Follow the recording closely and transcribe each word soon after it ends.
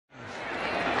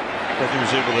but he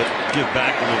was able to give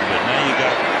back a little bit. Now you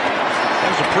got, that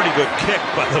was a pretty good kick,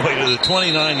 by the way, to the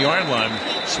 29-yard line.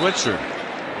 Switzer.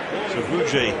 So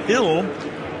Grugier-Hill.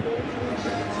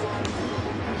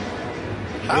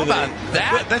 How about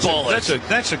that bullet?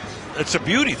 That's a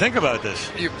beauty. Think about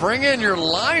this. You bring in your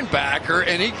linebacker,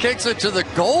 and he kicks it to the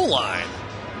goal line.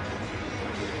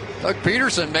 Doug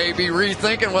Peterson may be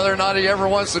rethinking whether or not he ever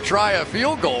wants to try a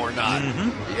field goal or not.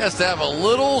 He has to have a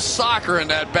little soccer in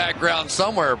that background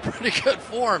somewhere. Pretty good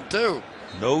for him, too.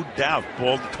 No doubt.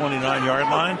 Ball to 29-yard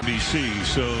line. BC.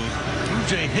 So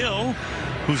Grugier-Hill,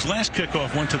 whose last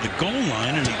kickoff went to the goal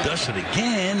line, and he does it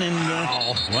again. And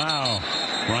wow.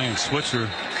 Ryan Switzer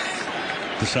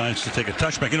decides to take a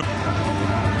touchback. So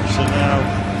now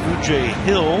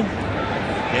Grugier-Hill,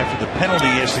 after the penalty,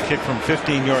 he has to kick from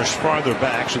 15 yards farther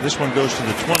back. So this one goes to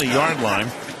the 20-yard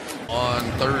line. On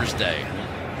Thursday.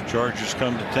 Chargers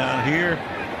come to town here.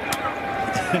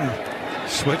 And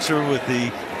Switzer with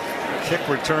the kick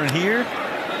return here.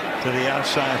 To the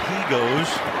outside he goes.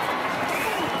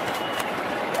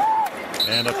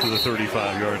 And up to the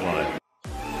 35-yard line.